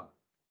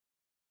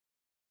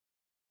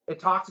it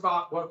talks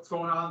about what's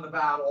going on in the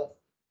battle,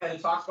 and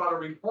it talks about a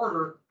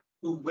reporter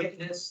who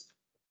witnessed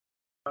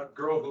a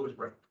girl who was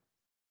raped.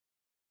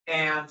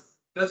 And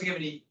doesn't give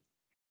any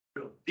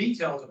real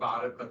details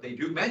about it, but they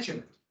do mention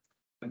it.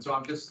 And so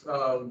I'm just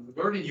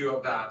learning you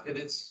of that, and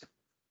it's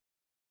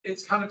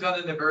kind of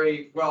done in a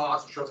very, well,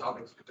 also shows how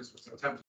this was attempted